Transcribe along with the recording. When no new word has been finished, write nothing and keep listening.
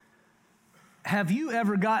Have you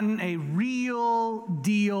ever gotten a real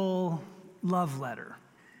deal love letter?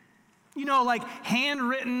 You know, like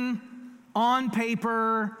handwritten on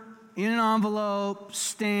paper, in an envelope,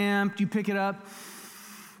 stamped, you pick it up,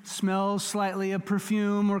 smells slightly of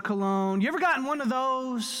perfume or cologne. You ever gotten one of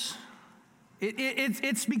those?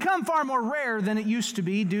 It's become far more rare than it used to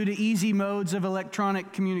be due to easy modes of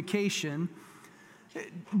electronic communication.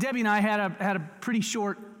 Debbie and I had a pretty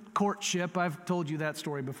short courtship. I've told you that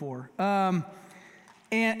story before.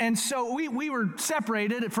 And so we were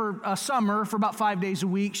separated for a summer for about 5 days a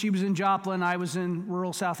week. She was in Joplin. I was in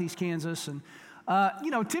rural southeast Kansas. And,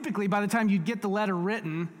 typically by the time you'd get the letter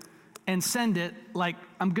written and send it, like,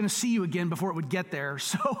 I'm going to see you again before it would get there.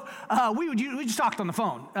 So we just talked on the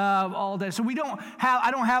phone all day. So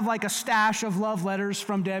I don't have like a stash of love letters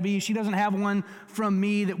from Debbie. She doesn't have one from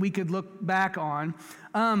me that we could look back on.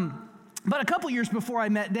 But a couple years before I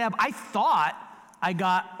met Deb, I thought I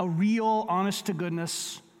got a real,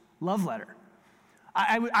 honest-to-goodness love letter.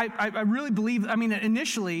 I really believe,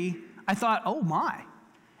 initially, I thought, oh my.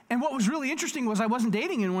 And what was really interesting was I wasn't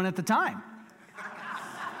dating anyone at the time.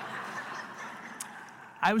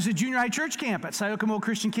 I was at junior high church camp at Sayokamo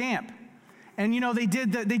Christian Camp. And, they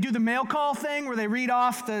do the mail call thing where they read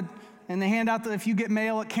off and they hand out if you get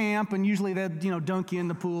mail at camp, and usually they dunk you in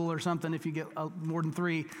the pool or something if you get more than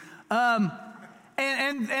 3.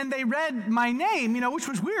 And they read my name, which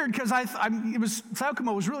was weird because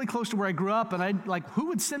Sayokamo was really close to where I grew up, and who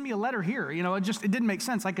would send me a letter here? It didn't make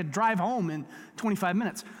sense. I could drive home in 25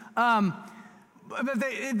 minutes. But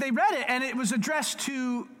they read it, and it was addressed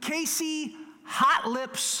to Casey Hot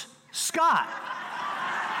Lips Scott.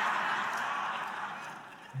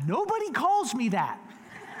 Nobody calls me that,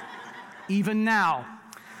 even now.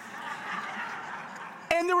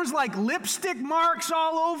 And there was lipstick marks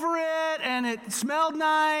all over it, and it smelled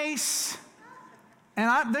nice.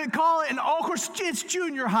 And they call it, and of course it's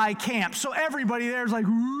junior high camp, so everybody there's like,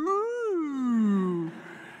 ooh.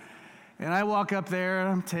 And I walk up there,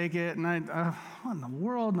 and I take it, and what in the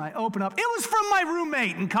world? And I open up. It was from my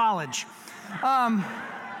roommate in college,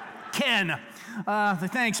 Ken.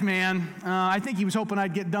 Thanks, man. I think he was hoping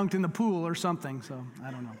I'd get dunked in the pool or something, so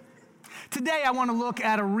I don't know. Today I want to look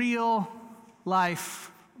at a real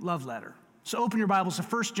life love letter. So open your Bibles to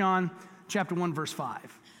 1 John chapter 1, verse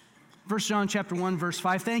 5. 1 John chapter 1, verse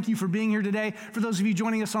 5. Thank you for being here today. For those of you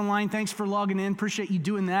joining us online, thanks for logging in. Appreciate you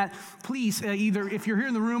doing that. Please, either if you're here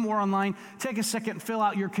in the room or online, take a second and fill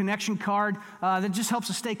out your connection card. That just helps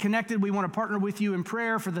us stay connected. We want to partner with you in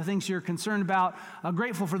prayer for the things you're concerned about.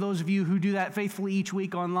 Grateful for those of you who do that faithfully each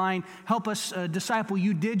week online. Help us disciple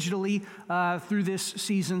you digitally through this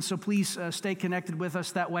season. So please stay connected with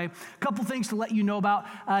us that way. A couple things to let you know about.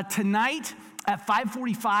 Tonight at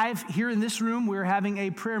 5:45 here in this room, we're having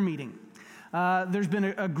a prayer meeting. There's been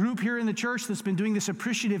a group here in the church that's been doing this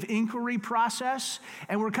appreciative inquiry process,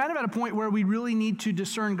 and we're kind of at a point where we really need to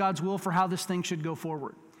discern God's will for how this thing should go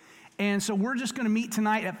forward. And so we're just going to meet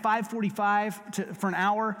tonight at 5:45 for an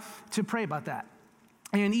hour to pray about that.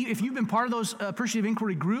 And if you've been part of those appreciative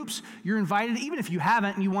inquiry groups, you're invited. Even if you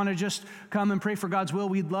haven't and you want to just come and pray for God's will,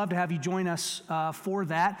 we'd love to have you join us for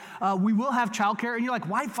that. We will have childcare, and you're like,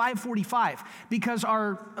 why 5:45? Because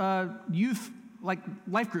our youth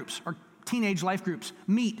life groups, our teenage life groups,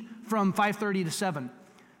 meet from 5:30 to 7.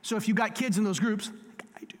 So if you've got kids in those groups,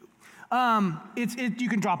 I do, you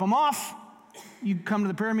can drop them off. You come to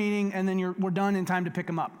the prayer meeting, and then we're done in time to pick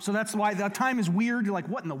them up. So that's why the time is weird. You're like,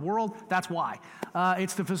 what in the world? That's why.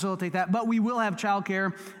 It's to facilitate that. But we will have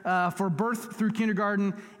childcare for birth through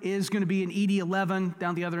kindergarten is going to be in ED 11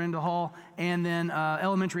 down the other end of the hall, and then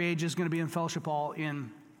elementary age is going to be in Fellowship Hall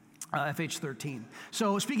in FH 13.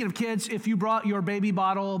 So speaking of kids, if you brought your baby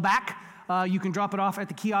bottle back, you can drop it off at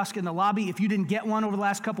the kiosk in the lobby. If you didn't get one over the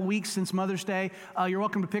last couple weeks since Mother's Day, you're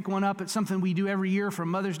welcome to pick one up. It's something we do every year from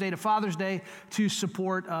Mother's Day to Father's Day to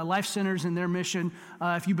support Life Centers and their mission.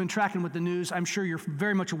 If you've been tracking with the news, I'm sure you're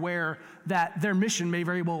very much aware that their mission may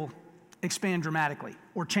very well expand dramatically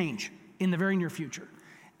or change in the very near future.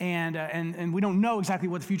 And we don't know exactly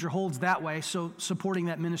what the future holds that way, so supporting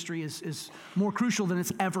that ministry is more crucial than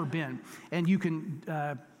it's ever been. And you can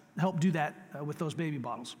help do that with those baby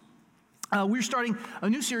bottles. We're starting a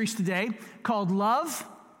new series today called Love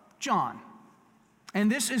John. And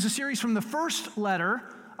this is a series from the first letter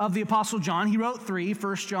of the Apostle John. He wrote 3,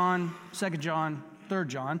 1 John, 2 John, 3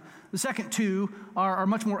 John. The second 2 are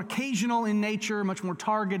much more occasional in nature, much more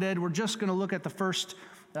targeted. We're just going to look at the first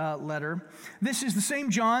letter. This is the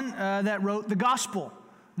same John that wrote the gospel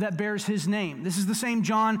that bears his name. This is the same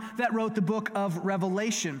John that wrote the book of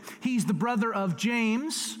Revelation. He's the brother of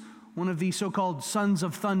James, one of the so-called sons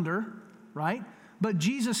of thunder, right? But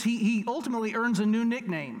Jesus, he ultimately earns a new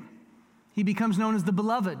nickname. He becomes known as the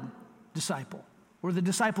beloved disciple, or the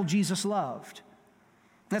disciple Jesus loved.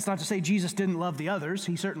 That's not to say Jesus didn't love the others.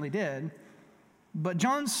 He certainly did. But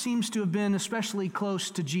John seems to have been especially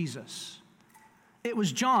close to Jesus. It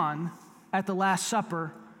was John at the Last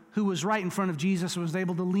Supper who was right in front of Jesus and was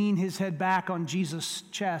able to lean his head back on Jesus'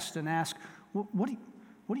 chest and ask, what do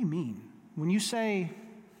you mean? When you say,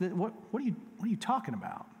 that, what are you talking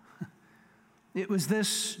about? It was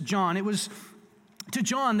this John. It was to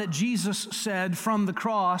John that Jesus said from the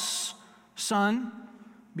cross, "Son,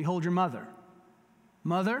 behold your mother.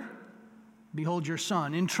 Mother, behold your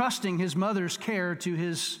son," entrusting his mother's care to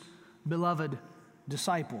his beloved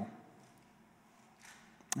disciple.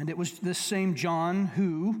 And it was this same John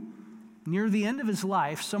who, near the end of his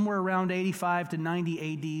life, somewhere around 85 to 90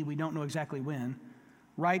 AD, we don't know exactly when,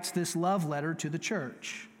 writes this love letter to the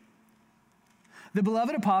church. The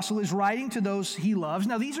beloved apostle is writing to those he loves.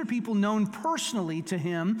 Now, these are people known personally to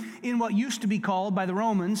him in what used to be called by the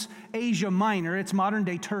Romans Asia Minor. It's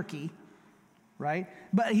modern-day Turkey, right?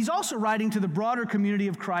 But he's also writing to the broader community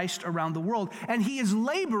of Christ around the world. And he is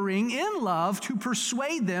laboring in love to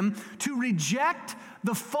persuade them to reject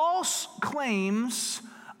the false claims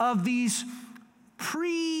of these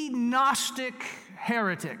pre-Gnostic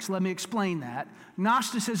heretics. Let me explain that.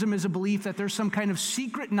 Gnosticism is a belief that there's some kind of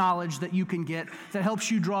secret knowledge that you can get that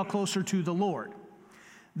helps you draw closer to the Lord.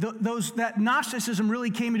 That Gnosticism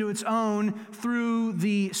really came into its own through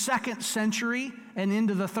the 2nd century and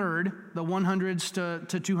into the 3rd, the 100s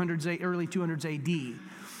to 200s, early 200s AD.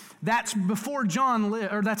 That's before John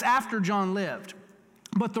lived, or that's after John lived.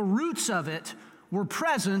 But the roots of it were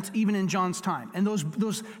present even in John's time. And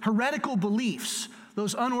those heretical beliefs,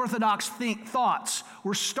 those unorthodox thoughts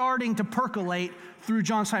were starting to percolate through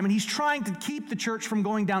John's time. And he's trying to keep the church from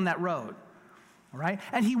going down that road. All right?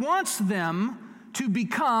 And he wants them to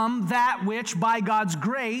become that which, by God's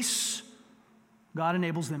grace, God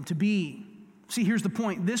enables them to be. See, here's the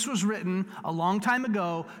point. This was written a long time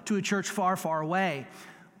ago to a church far, far away.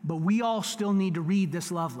 But we all still need to read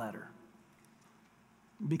this love letter,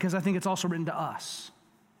 because I think it's also written to us.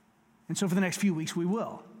 And so for the next few weeks, we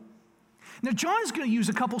will. Now, John is going to use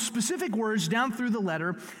a couple specific words down through the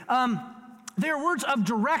letter. They are words of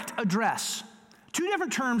direct address. Two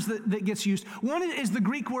different terms that gets used. One is the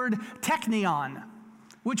Greek word teknion,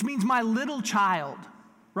 which means my little child,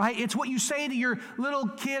 right? It's what you say to your little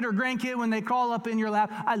kid or grandkid when they crawl up in your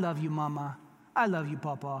lap. I love you, mama. I love you,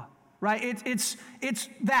 papa, right? It's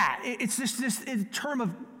that. It's this term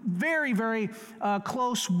of very, very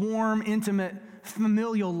close, warm, intimate,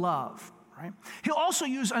 familial love, right? He'll also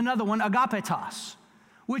use another one, agapetos,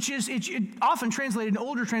 which is often translated in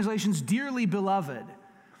older translations, dearly beloved.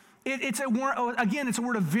 It's a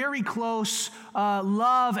word of very close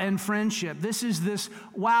love and friendship. This is this,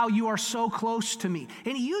 wow, you are so close to me.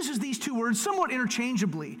 And he uses these two words somewhat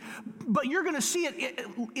interchangeably, but you're going to see it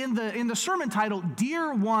in the sermon title,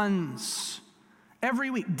 Dear Ones,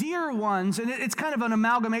 every week. Dear Ones, and it's kind of an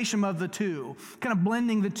amalgamation of the two, kind of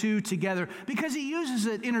blending the two together, because he uses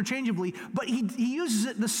it interchangeably, but he uses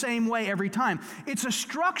it the same way every time. It's a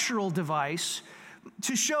structural device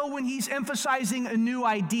to show when he's emphasizing a new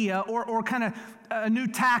idea or kind of a new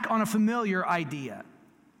tack on a familiar idea.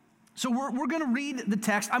 So we're going to read the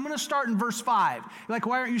text. I'm going to start in verse 5. Like,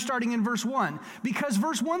 why aren't you starting in verse 1? Because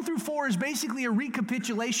verse 1 through 4 is basically a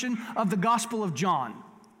recapitulation of the Gospel of John.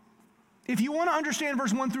 If you want to understand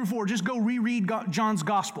verse 1 through 4, just go reread John's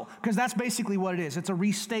Gospel, because that's basically what it is. It's a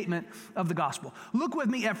restatement of the Gospel. Look with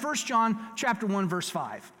me at 1 John chapter 1, verse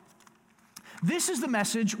 5. This is the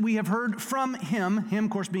message we have heard from him, of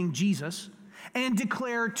course being Jesus, and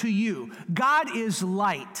declare to you. God is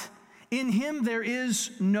light. In him there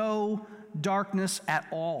is no darkness at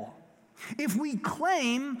all. If we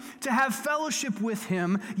claim to have fellowship with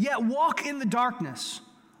him, yet walk in the darkness,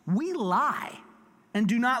 we lie and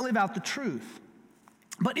do not live out the truth.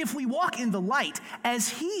 But if we walk in the light, as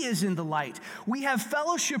he is in the light, we have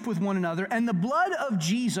fellowship with one another, and the blood of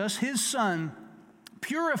Jesus, his son,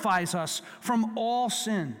 purifies us from all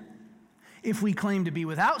sin. If we claim to be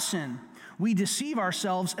without sin, we deceive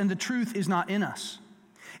ourselves and the truth is not in us.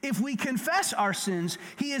 If we confess our sins,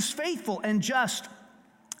 he is faithful and just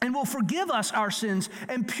and will forgive us our sins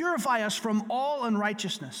and purify us from all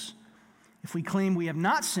unrighteousness. If we claim we have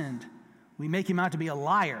not sinned, we make him out to be a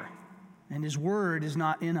liar, and his word is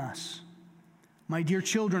not in us. My dear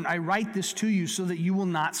children, I write this to you so that you will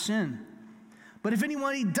not sin. But if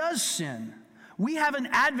anyone does sin, we have an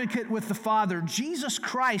advocate with the Father, Jesus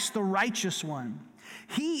Christ, the righteous one.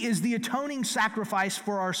 He is the atoning sacrifice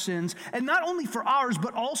for our sins, and not only for ours,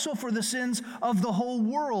 but also for the sins of the whole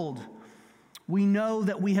world. we know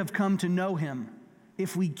that we have come to know him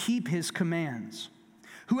if we keep his commands.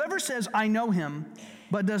 Whoever says, I know him,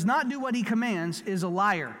 but does not do what he commands is a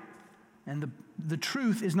liar, and the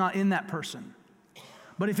truth is not in that person.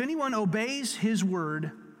 But if anyone obeys his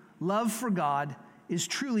word, love for God is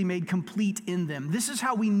truly made complete in them. This is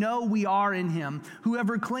how we know we are in him.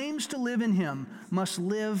 Whoever claims to live in him must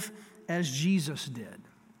live as Jesus did.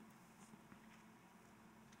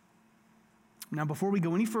 Now, before we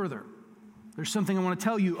go any further, there's something I want to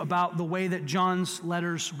tell you about the way that John's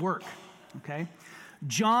letters work, okay?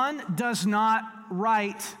 John does not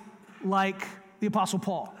write like the Apostle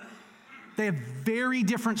Paul. They have very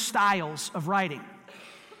different styles of writing,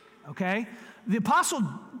 okay? The Apostle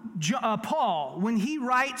Paul, when he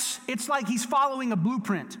writes, it's like he's following a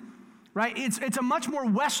blueprint, right? It's a much more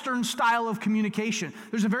Western style of communication.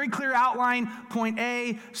 There's a very clear outline, point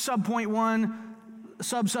A, subpoint 1,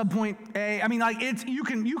 subpoint A. I mean, like you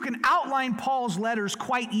can outline Paul's letters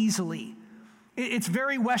quite easily. It's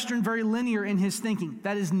very Western, very linear in his thinking.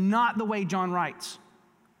 That is not the way John writes.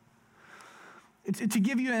 To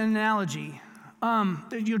give you an analogy,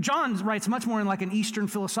 John writes much more in like an Eastern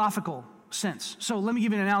philosophical sense. So let me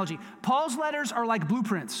give you an analogy. Paul's letters are like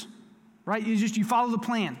blueprints, right? You follow the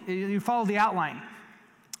plan. You follow the outline.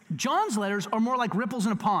 John's letters are more like ripples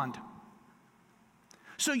in a pond.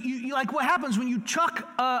 So you like what happens when you chuck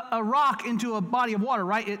a rock into a body of water,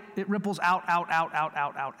 right? It ripples out.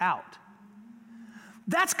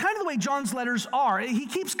 That's kind of the way John's letters are. He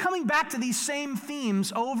keeps coming back to these same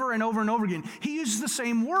themes over and over and over again. He uses the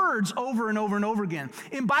same words over and over and over again.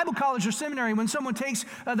 In Bible college or seminary, when someone takes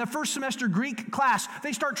the first semester Greek class,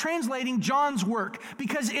 they start translating John's work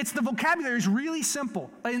because the vocabulary is really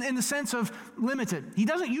simple in the sense of limited. He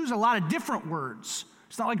doesn't use a lot of different words.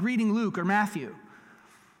 It's not like reading Luke or Matthew.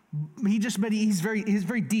 He's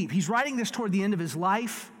very deep. He's writing this toward the end of his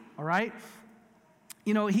life, all right?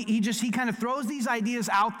 You know, he kind of throws these ideas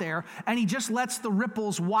out there and he just lets the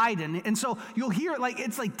ripples widen. And so you'll hear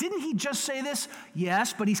it's like, didn't he just say this?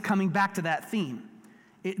 Yes, but he's coming back to that theme.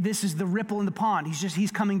 This is the ripple in the pond.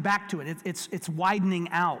 He's coming back to it. It's widening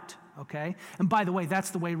out, okay? And by the way, that's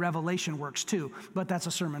the way Revelation works too, but that's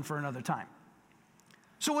a sermon for another time.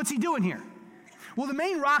 So what's he doing here? Well, the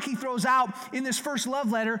main rock he throws out in this first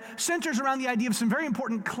love letter centers around the idea of some very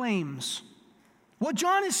important claims. What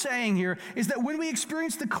John is saying here is that when we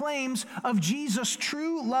experience the claims of Jesus'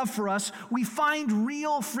 true love for us, we find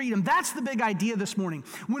real freedom. That's the big idea this morning.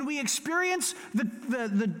 When we experience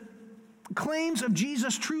the claims of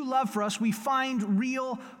Jesus' true love for us, we find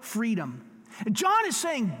real freedom. John is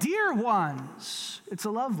saying, dear ones, it's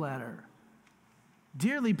a love letter.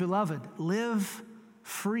 Dearly beloved, live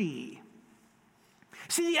free.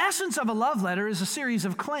 See, the essence of a love letter is a series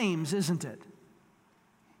of claims, isn't it?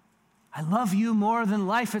 I love you more than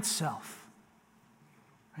life itself.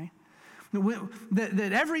 Right?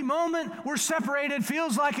 That every moment we're separated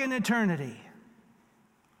feels like an eternity.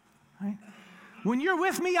 Right? When you're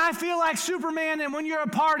with me, I feel like Superman, and when you're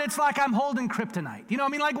apart, it's like I'm holding kryptonite. You know, I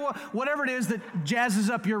mean, like whatever it is that jazzes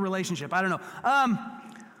up your relationship. I don't know.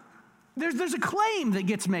 There's a claim that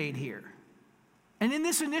gets made here. And in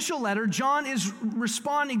this initial letter, John is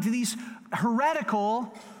responding to these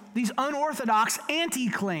heretical, these unorthodox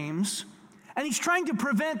anti-claims, and he's trying to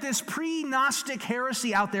prevent this pre-Gnostic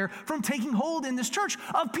heresy out there from taking hold in this church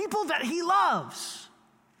of people that he loves.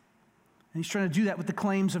 And he's trying to do that with the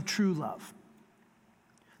claims of true love.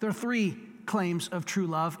 There are 3 claims of true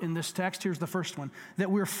love in this text. Here's the first one,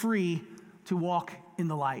 that we're free to walk in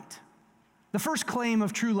the light. The first claim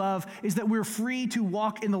of true love is that we're free to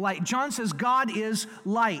walk in the light. John says God is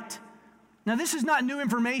light. Now, this is not new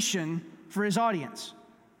information for his audience.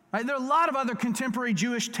 Right? There are a lot of other contemporary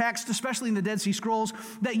Jewish texts, especially in the Dead Sea Scrolls,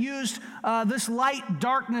 that used this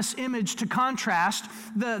light-darkness image to contrast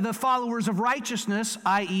the followers of righteousness,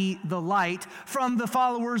 i.e. the light, from the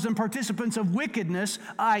followers and participants of wickedness,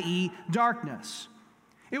 i.e. darkness.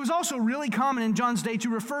 It was also really common in John's day to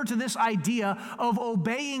refer to this idea of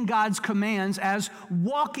obeying God's commands as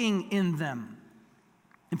walking in them.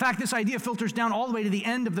 In fact, this idea filters down all the way to the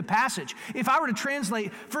end of the passage. If I were to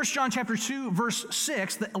translate 1 John chapter 2, verse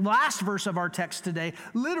 6, the last verse of our text today,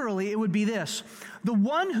 literally it would be this: the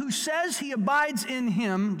one who says he abides in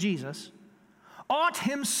him, Jesus, ought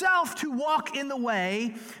himself to walk in the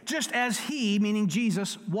way just as he, meaning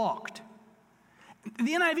Jesus, walked.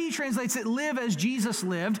 The NIV translates it, live as Jesus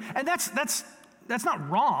lived, and that's not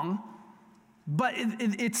wrong, but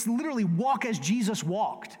it's literally walk as Jesus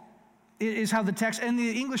walked, is how the text, and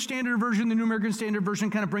the English Standard Version, the New American Standard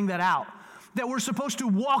Version kind of bring that out, that we're supposed to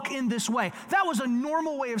walk in this way. That was a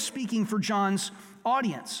normal way of speaking for John's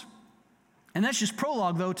audience. And that's just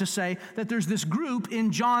prologue, though, to say that there's this group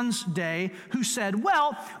in John's day who said,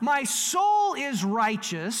 well, my soul is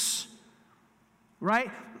righteous,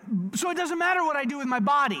 right? So it doesn't matter what I do with my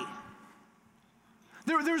body.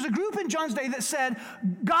 There's a group in John's day that said,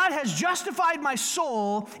 God has justified my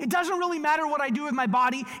soul. It doesn't really matter what I do with my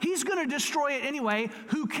body. He's going to destroy it anyway.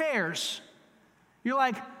 Who cares? You're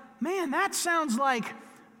like, man, that sounds like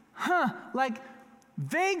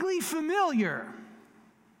vaguely familiar.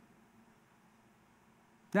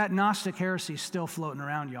 That Gnostic heresy is still floating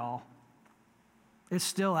around, y'all. It's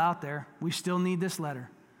still out there. We still need this letter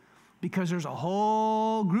because there's a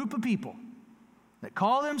whole group of people that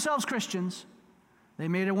call themselves Christians. They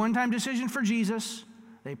made a one-time decision for Jesus.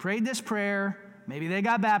 They prayed this prayer. Maybe they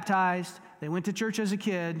got baptized. They went to church as a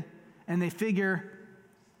kid, and they figure,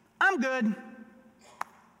 I'm good.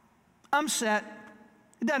 I'm set.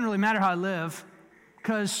 It doesn't really matter how I live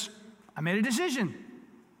because I made a decision.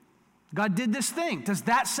 God did this thing. Does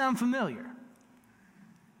that sound familiar?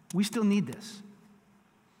 We still need this.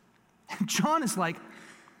 And John is like,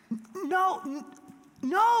 no.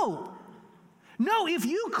 No, if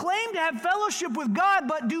you claim to have fellowship with God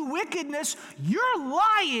but do wickedness, you're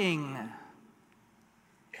lying.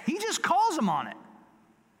 He just calls them on it.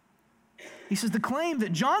 He says the claim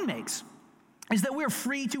that John makes is that we're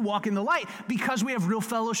free to walk in the light because we have real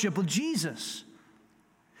fellowship with Jesus.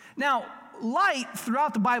 Now, light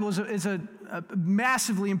throughout the Bible is a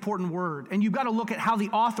massively important word, and you've got to look at how the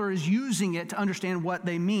author is using it to understand what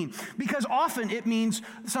they mean. Because often it means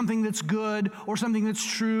something that's good, or something that's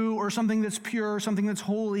true, or something that's pure, or something that's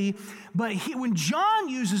holy. But when John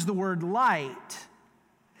uses the word light,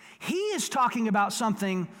 he is talking about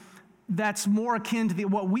something that's more akin to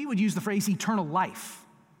what we would use the phrase eternal life.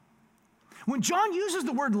 When John uses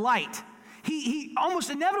the word light, he almost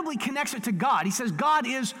inevitably connects it to God. He says God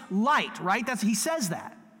is light, right? He says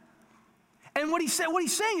that. And what he's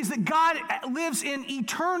saying is that God lives in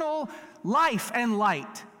eternal life and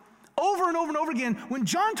light. Over and over and over again, when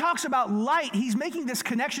John talks about light, he's making this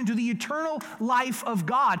connection to the eternal life of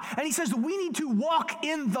God. And he says that we need to walk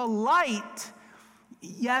in the light.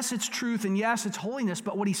 Yes, it's truth, and yes, it's holiness,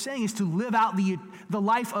 but what he's saying is to live out the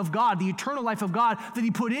life of God, the eternal life of God that he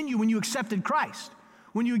put in you when you accepted Christ.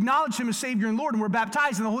 When you acknowledge him as Savior and Lord and were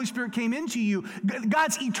baptized and the Holy Spirit came into you,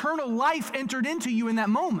 God's eternal life entered into you in that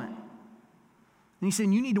moment. And he's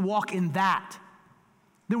saying you need to walk in that.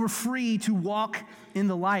 That we're free to walk in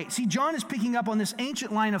the light. See, John is picking up on this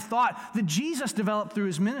ancient line of thought that Jesus developed through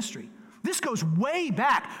his ministry. This goes way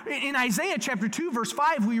back. In Isaiah chapter 2, verse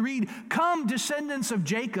 5, we read, "Come, descendants of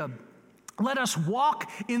Jacob, let us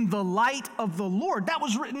walk in the light of the Lord." That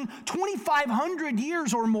was written 2,500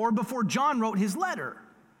 years or more before John wrote his letter.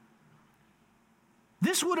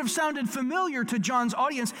 This would have sounded familiar to John's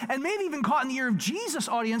audience and maybe even caught in the ear of Jesus'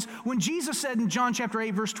 audience when Jesus said in John chapter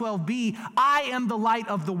 8, verse 12b, "I am the light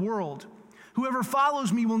of the world. Whoever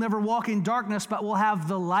follows me will never walk in darkness, but will have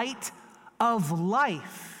the light of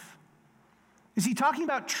life." Is he talking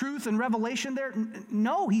about truth and revelation there?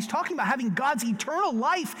 No, he's talking about having God's eternal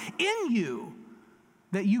life in you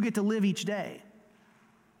that you get to live each day.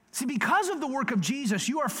 See, because of the work of Jesus,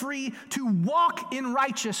 you are free to walk in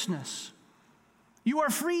righteousness. You are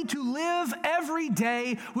free to live every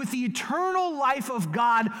day with the eternal life of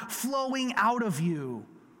God flowing out of you.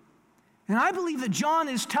 And I believe that John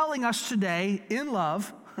is telling us today, in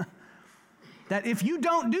love, that if you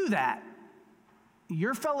don't do that,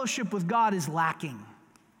 your fellowship with God is lacking.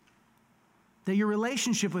 That your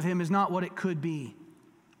relationship with him is not what it could be.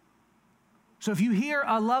 So if you hear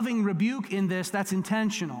a loving rebuke in this, that's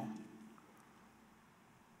intentional.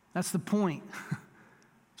 That's the point.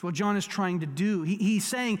 That's what John is trying to do. He's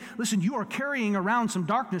saying, listen, you are carrying around some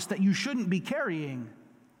darkness that you shouldn't be carrying.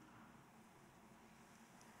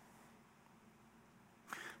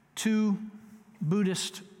 2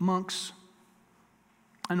 Buddhist monks,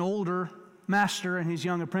 an older master and his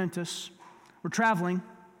young apprentice, were traveling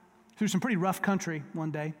through some pretty rough country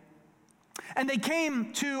one day. And they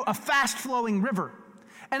came to a fast-flowing river.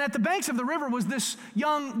 And at the banks of the river was this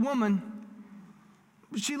young woman.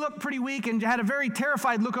 She looked pretty weak and had a very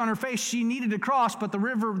terrified look on her face. She needed to cross, but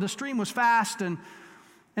the stream was fast. And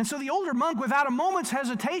so the older monk, without a moment's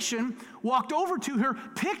hesitation, walked over to her,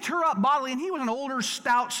 picked her up bodily, and he was an older,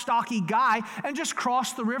 stout, stocky guy, and just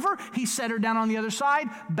crossed the river. He set her down on the other side,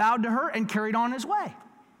 bowed to her, and carried on his way.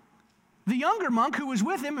 The younger monk, who was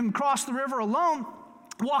with him and crossed the river alone,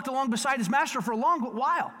 walked along beside his master for a long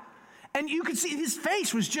while. And you could see his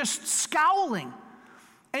face was just scowling.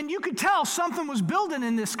 And you could tell something was building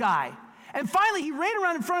in this guy. And finally, he ran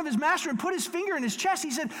around in front of his master and put his finger in his chest.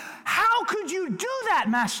 He said, "How could you do that,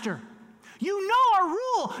 master? You know our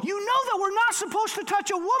rule. You know that we're not supposed to touch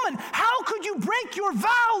a woman. How could you break your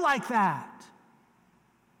vow like that?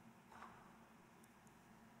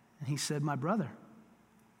 And he said, my brother,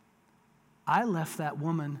 I left that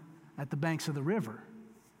woman at the banks of the river.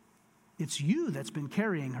 It's you that's been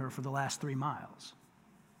carrying her for the last 3 miles.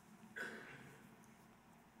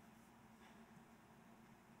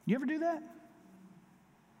 You ever do that?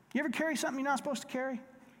 You ever carry something you're not supposed to carry?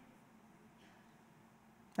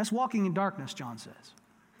 That's walking in darkness, John says.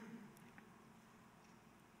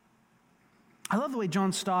 I love the way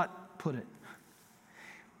John Stott put it.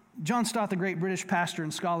 John Stott, the great British pastor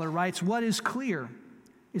and scholar, writes, what is clear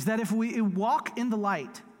is that if we walk in the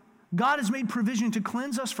light, God has made provision to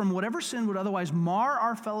cleanse us from whatever sin would otherwise mar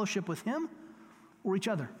our fellowship with him or each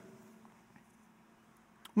other.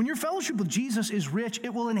 When your fellowship with Jesus is rich,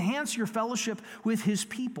 it will enhance your fellowship with his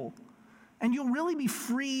people. And you'll really be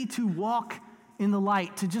free to walk in the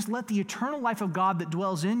light, to just let the eternal life of God that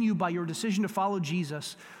dwells in you by your decision to follow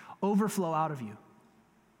Jesus overflow out of you.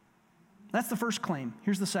 That's the first claim.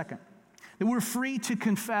 Here's the second, that we're free to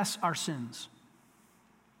confess our sins.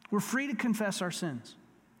 We're free to confess our sins.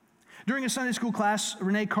 During a Sunday school class,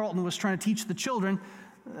 Renee Carlton was trying to teach the children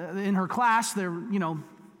in her class, they're,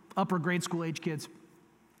 upper grade school age kids,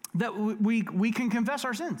 that we can confess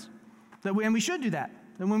our sins. And we should do that.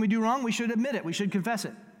 And when we do wrong, we should admit it. We should confess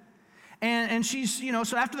it. And she's,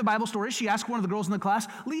 so after the Bible story, she asked one of the girls in the class,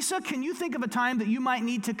 Lisa, can you think of a time that you might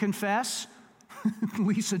need to confess?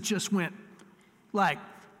 Lisa just went,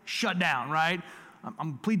 shut down, right?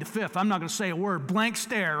 I'm plead the fifth. I'm not going to say a word. Blank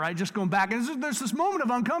stare, right? Just going back. And there's this moment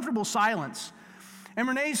of uncomfortable silence. And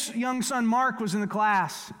Renee's young son, Mark, was in the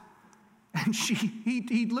class. And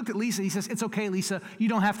he looked at Lisa. He says, it's okay, Lisa. You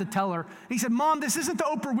don't have to tell her. And he said, Mom, this isn't the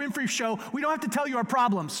Oprah Winfrey show. We don't have to tell you our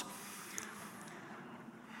problems.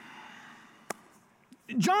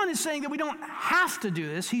 John is saying that we don't have to do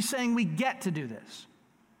this. He's saying we get to do this.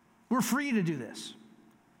 We're free to do this.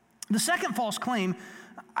 The second false claim,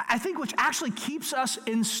 I think, which actually keeps us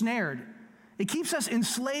ensnared, it keeps us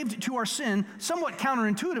enslaved to our sin, somewhat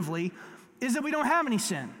counterintuitively, is that we don't have any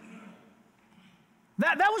sin.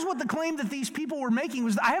 That was what the claim that these people were making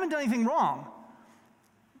was, I haven't done anything wrong.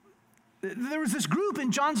 There was this group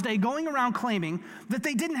in John's day going around claiming that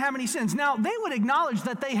they didn't have any sins. Now, they would acknowledge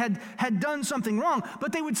that they had done something wrong,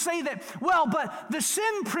 but they would say that, but the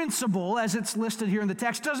sin principle, as it's listed here in the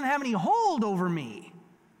text, doesn't have any hold over me.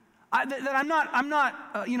 That I'm not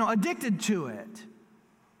addicted to it.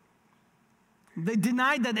 They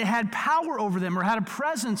denied that it had power over them or had a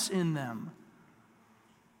presence in them.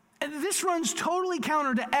 And this runs totally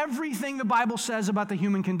counter to everything the Bible says about the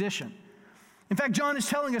human condition. In fact, John is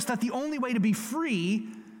telling us that the only way to be free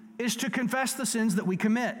is to confess the sins that we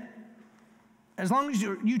commit. As long as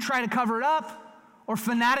you try to cover it up or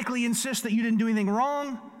fanatically insist that you didn't do anything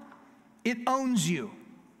wrong, it owns you.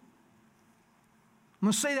 I'm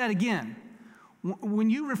going to say that again. When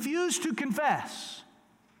you refuse to confess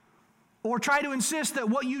or try to insist that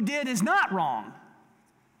what you did is not wrong,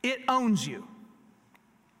 it owns you.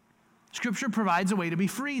 Scripture provides a way to be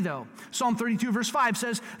free, though. Psalm 32, verse 5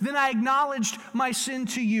 says, Then I acknowledged my sin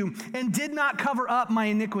to you and did not cover up my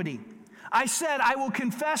iniquity. I said, I will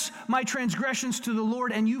confess my transgressions to the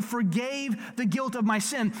Lord, and you forgave the guilt of my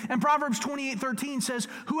sin. And Proverbs 28:13 says,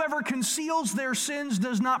 Whoever conceals their sins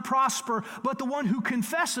does not prosper, but the one who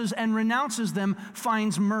confesses and renounces them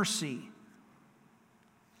finds mercy.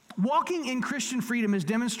 Walking in Christian freedom is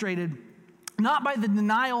demonstrated not by the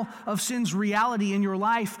denial of sin's reality in your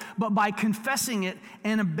life, but by confessing it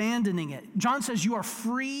and abandoning it. John says you are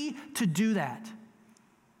free to do that.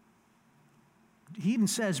 He even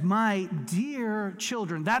says, my dear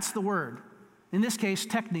children, that's the word. In this case,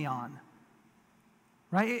 teknion.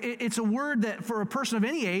 Right? It's a word that for a person of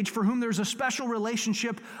any age for whom there's a special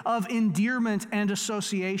relationship of endearment and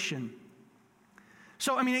association.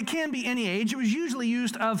 So, it can be any age. It was usually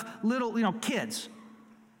used of little, kids.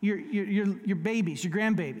 Your babies, your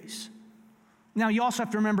grandbabies. Now, you also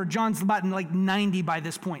have to remember, John's about 90 by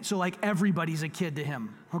this point, so everybody's a kid to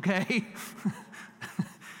him, okay?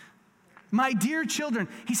 My dear children,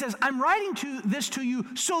 he says, I'm writing this to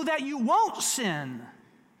you so that you won't sin.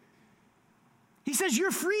 He says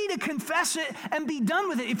you're free to confess it and be done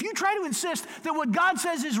with it. If you try to insist that what God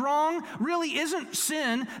says is wrong really isn't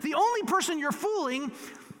sin, the only person you're fooling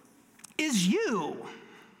is you.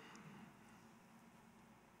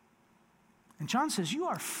 And John says, you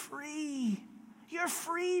are free. You're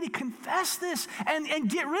free to confess this and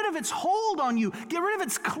get rid of its hold on you. Get rid of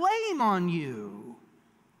its claim on you.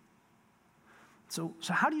 So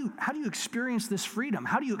how do you experience this freedom?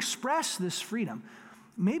 How do you express this freedom?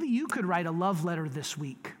 Maybe you could write a love letter this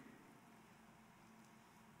week.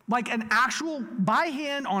 like an actual, by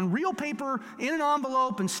hand, on real paper, in an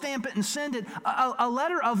envelope, and stamp it and send it, a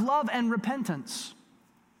letter of love and repentance.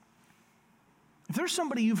 If there's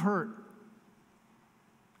somebody you've hurt,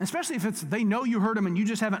 especially if they know you hurt them and you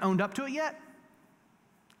just haven't owned up to it yet,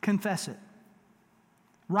 confess it.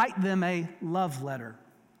 Write them a love letter.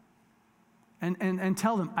 And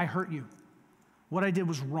tell them, I hurt you. What I did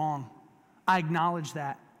was wrong. I acknowledge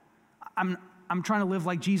that. I'm trying to live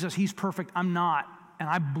like Jesus. He's perfect. I'm not. And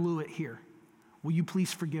I blew it here. Will you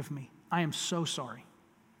please forgive me? I am so sorry.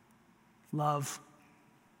 Love,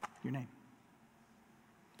 your name.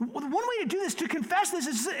 One way to do this, to confess this,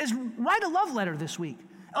 is write a love letter this week.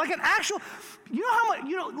 Like an actual, you know how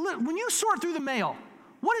much, when you sort through the mail,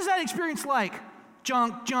 what is that experience like?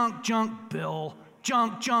 Junk, junk, junk, bill.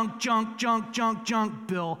 Junk, junk, junk, junk, junk, junk,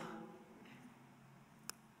 bill.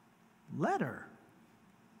 Letter.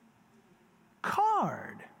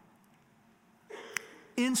 Card.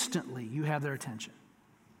 Instantly, you have their attention.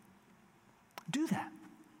 Do that.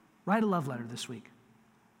 Write a love letter this week.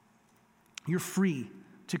 You're free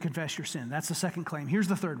to confess your sin. That's the second claim. Here's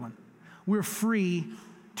the third one. We're free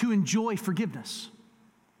to enjoy forgiveness.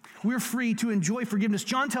 We're free to enjoy forgiveness.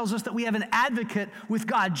 John tells us that we have an advocate with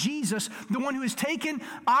God, Jesus, the one who has taken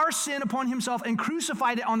our sin upon himself and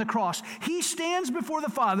crucified it on the cross. He stands before the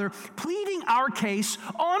Father, pleading our case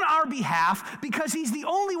on our behalf because he's the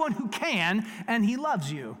only one who can, and he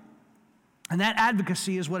loves you. And that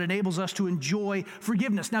advocacy is what enables us to enjoy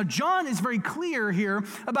forgiveness. Now, John is very clear here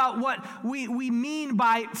about what we mean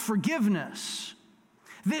by forgiveness.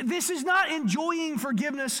 This is not enjoying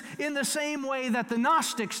forgiveness in the same way that the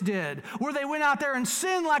Gnostics did, where they went out there and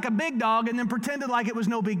sinned like a big dog and then pretended like it was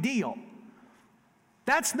no big deal.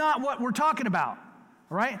 That's not what we're talking about,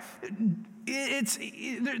 all right?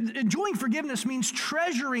 Enjoying forgiveness means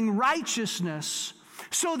treasuring righteousness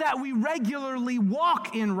so that we regularly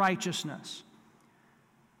walk in righteousness.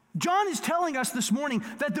 John is telling us this morning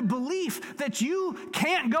that the belief that you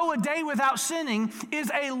can't go a day without sinning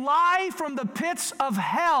is a lie from the pits of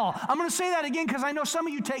hell. I'm going to say that again because I know some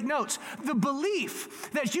of you take notes. The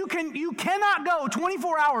belief that you cannot go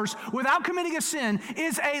 24 hours without committing a sin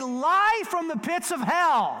is a lie from the pits of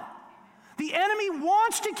hell. The enemy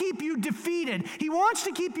wants to keep you defeated. He wants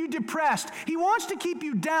to keep you depressed. He wants to keep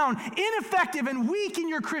you down, ineffective and weak in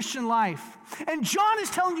your Christian life. And John is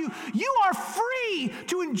telling you, you are free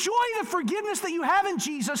to enjoy the forgiveness that you have in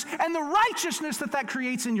Jesus and the righteousness that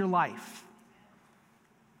creates in your life.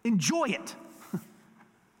 Enjoy it.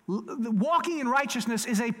 Walking in righteousness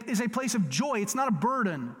is a place of joy. It's not a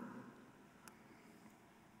burden.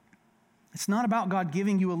 It's not about God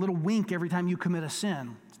giving you a little wink every time you commit a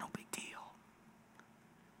sin. It's no big deal.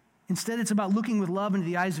 Instead, it's about looking with love into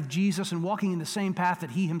the eyes of Jesus and walking in the same path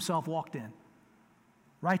that he himself walked in.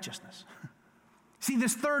 Righteousness. See,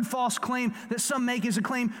 this third false claim that some make is a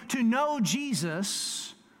claim to know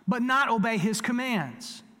Jesus, but not obey his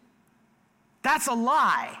commands. That's a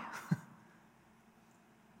lie.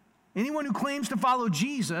 Anyone who claims to follow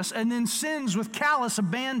Jesus and then sins with callous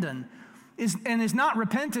abandon and is not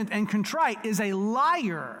repentant and contrite is a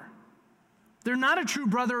liar. They're not a true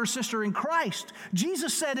brother or sister in Christ.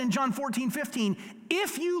 Jesus said in John 14:15,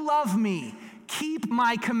 if you love me, keep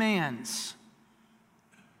my commands.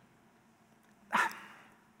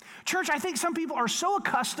 Church, I think some people are so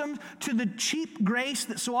accustomed to the cheap grace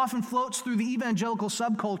that so often floats through the evangelical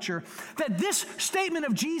subculture that this statement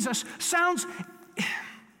of Jesus sounds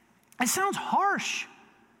harsh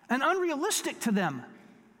and unrealistic to them.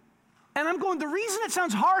 And I'm going, the reason it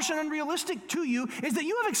sounds harsh and unrealistic to you is that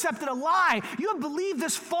you have accepted a lie. You have believed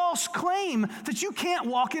this false claim that you can't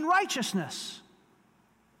walk in righteousness.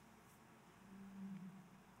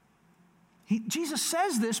 Jesus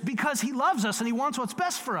says this because he loves us and he wants what's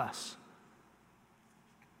best for us.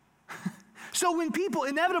 So when people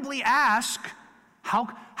inevitably ask,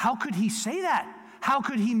 how could he say that? How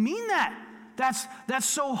could he mean that? That's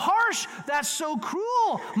so harsh. That's so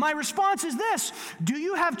cruel. My response is this. Do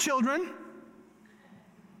you have children?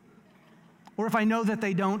 Or if I know that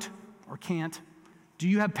they don't or can't, do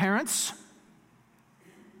you have parents?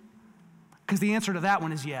 Because the answer to that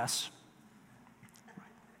one is yes.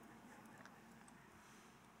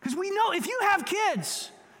 Because we know if you have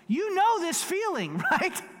kids, you know this feeling,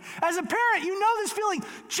 right? As a parent, you know this feeling.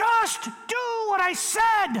 Just do what I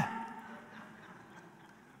said.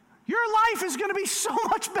 Your life is going to be so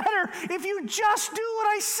much better if you just do what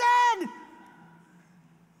I said.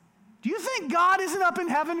 Do you think God isn't up in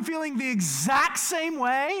heaven feeling the exact same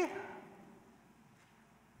way?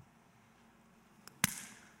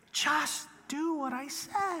 Just do what I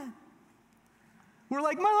said. We're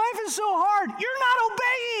like, my life is so hard. You're not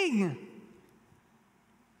obeying.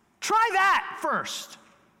 Try that first.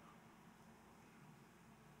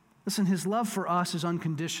 Listen, his love for us is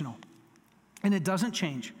unconditional, and it doesn't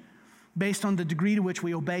change based on the degree to which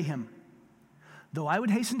we obey him. Though I would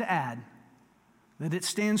hasten to add that it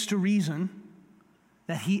stands to reason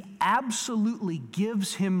that he absolutely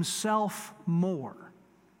gives himself more.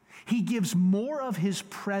 He gives more of his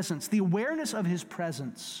presence, the awareness of his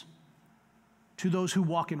presence, to those who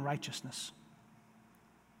walk in righteousness.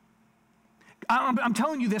 I'm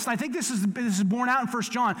telling you this, and I think this is borne out in 1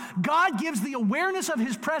 John. God gives the awareness of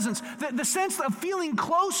his presence, the sense of feeling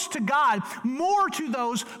close to God, more to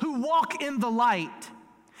those who walk in the light.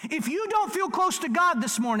 If you don't feel close to God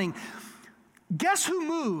this morning, guess who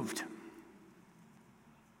moved?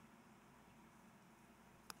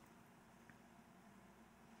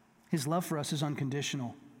 His love for us is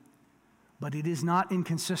unconditional, but it is not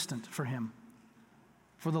inconsistent for him,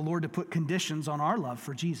 for the Lord to put conditions on our love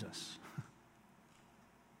for Jesus.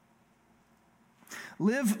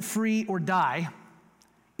 Live free or die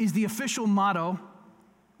is the official motto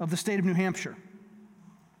of the state of New Hampshire.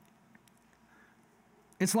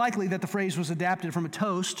 It's likely that the phrase was adapted from a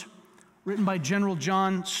toast written by General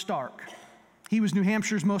John Stark. He was New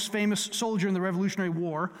Hampshire's most famous soldier in the Revolutionary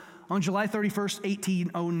War on July 31st,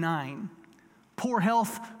 1809. Poor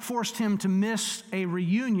health forced him to miss a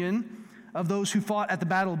reunion of those who fought at the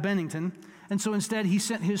Battle of Bennington, and so instead he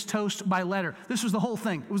sent his toast by letter. This was the whole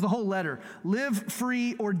thing. It was the whole letter. Live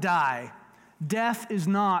free or die. Death is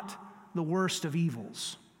not the worst of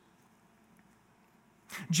evils.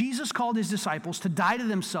 Jesus called his disciples to die to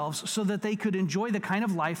themselves so that they could enjoy the kind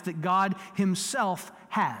of life that God himself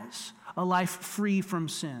has, a life free from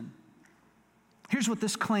sin. Here's what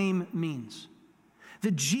this claim means: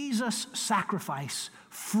 that Jesus' sacrifice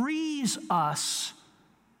frees us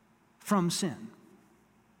from sin.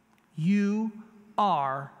 You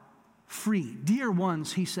are free. Dear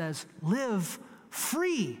ones, he says, live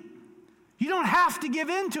free. You don't have to give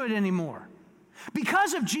in to it anymore.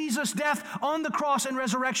 Because of Jesus' death on the cross and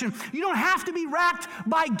resurrection, you don't have to be racked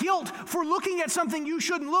by guilt for looking at something you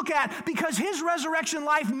shouldn't look at, because his resurrection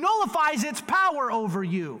life nullifies its power over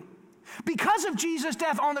you. Because of Jesus'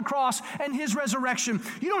 death on the cross and his resurrection,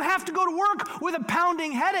 you don't have to go to work with a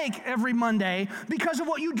pounding headache every Monday because of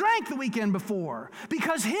what you drank the weekend before.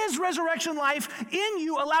 Because his resurrection life in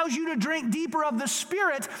you allows you to drink deeper of the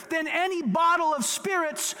Spirit than any bottle of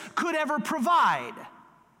spirits could ever provide.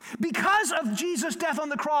 Because of Jesus' death on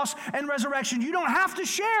the cross and resurrection, you don't have to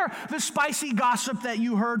share the spicy gossip that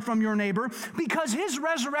you heard from your neighbor, because his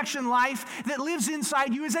resurrection life that lives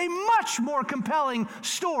inside you is a much more compelling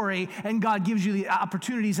story, and God gives you the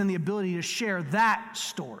opportunities and the ability to share that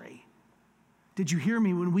story. Did you hear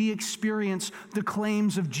me? When we experience the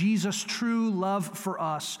claims of Jesus' true love for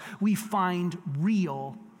us, we find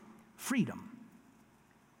real freedom.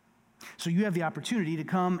 So you have the opportunity to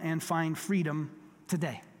come and find freedom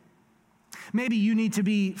today. Maybe you need to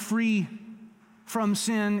be free from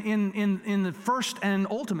sin in the first and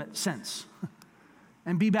ultimate sense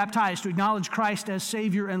and be baptized to acknowledge Christ as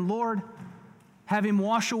Savior and Lord, have him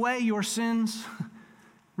wash away your sins,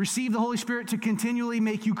 receive the Holy Spirit to continually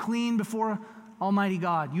make you clean before Almighty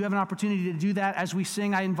God. You have an opportunity to do that as we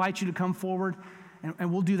sing. I invite you to come forward,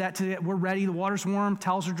 and we'll do that today. We're ready. The water's warm,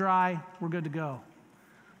 towels are dry. We're good to go.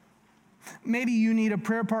 Maybe you need a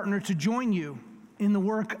prayer partner to join you in the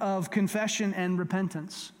work of confession and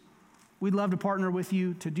repentance. We'd love to partner with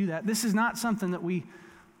you to do that. This is not something that we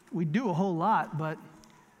do a whole lot, but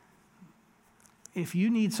if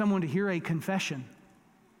you need someone to hear a confession,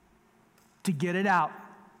 to get it out,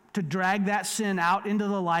 to drag that sin out into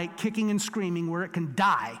the light, kicking and screaming where it can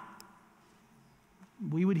die,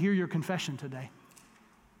 we would hear your confession today.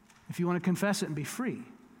 If you want to confess it and be free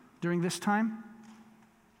during this time,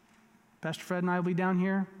 Pastor Fred and I will be down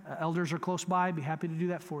here. Elders are close by. I'd be happy to do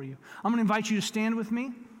that for you. I'm going to invite you to stand with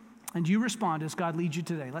me, and you respond as God leads you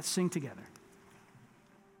today. Let's sing together.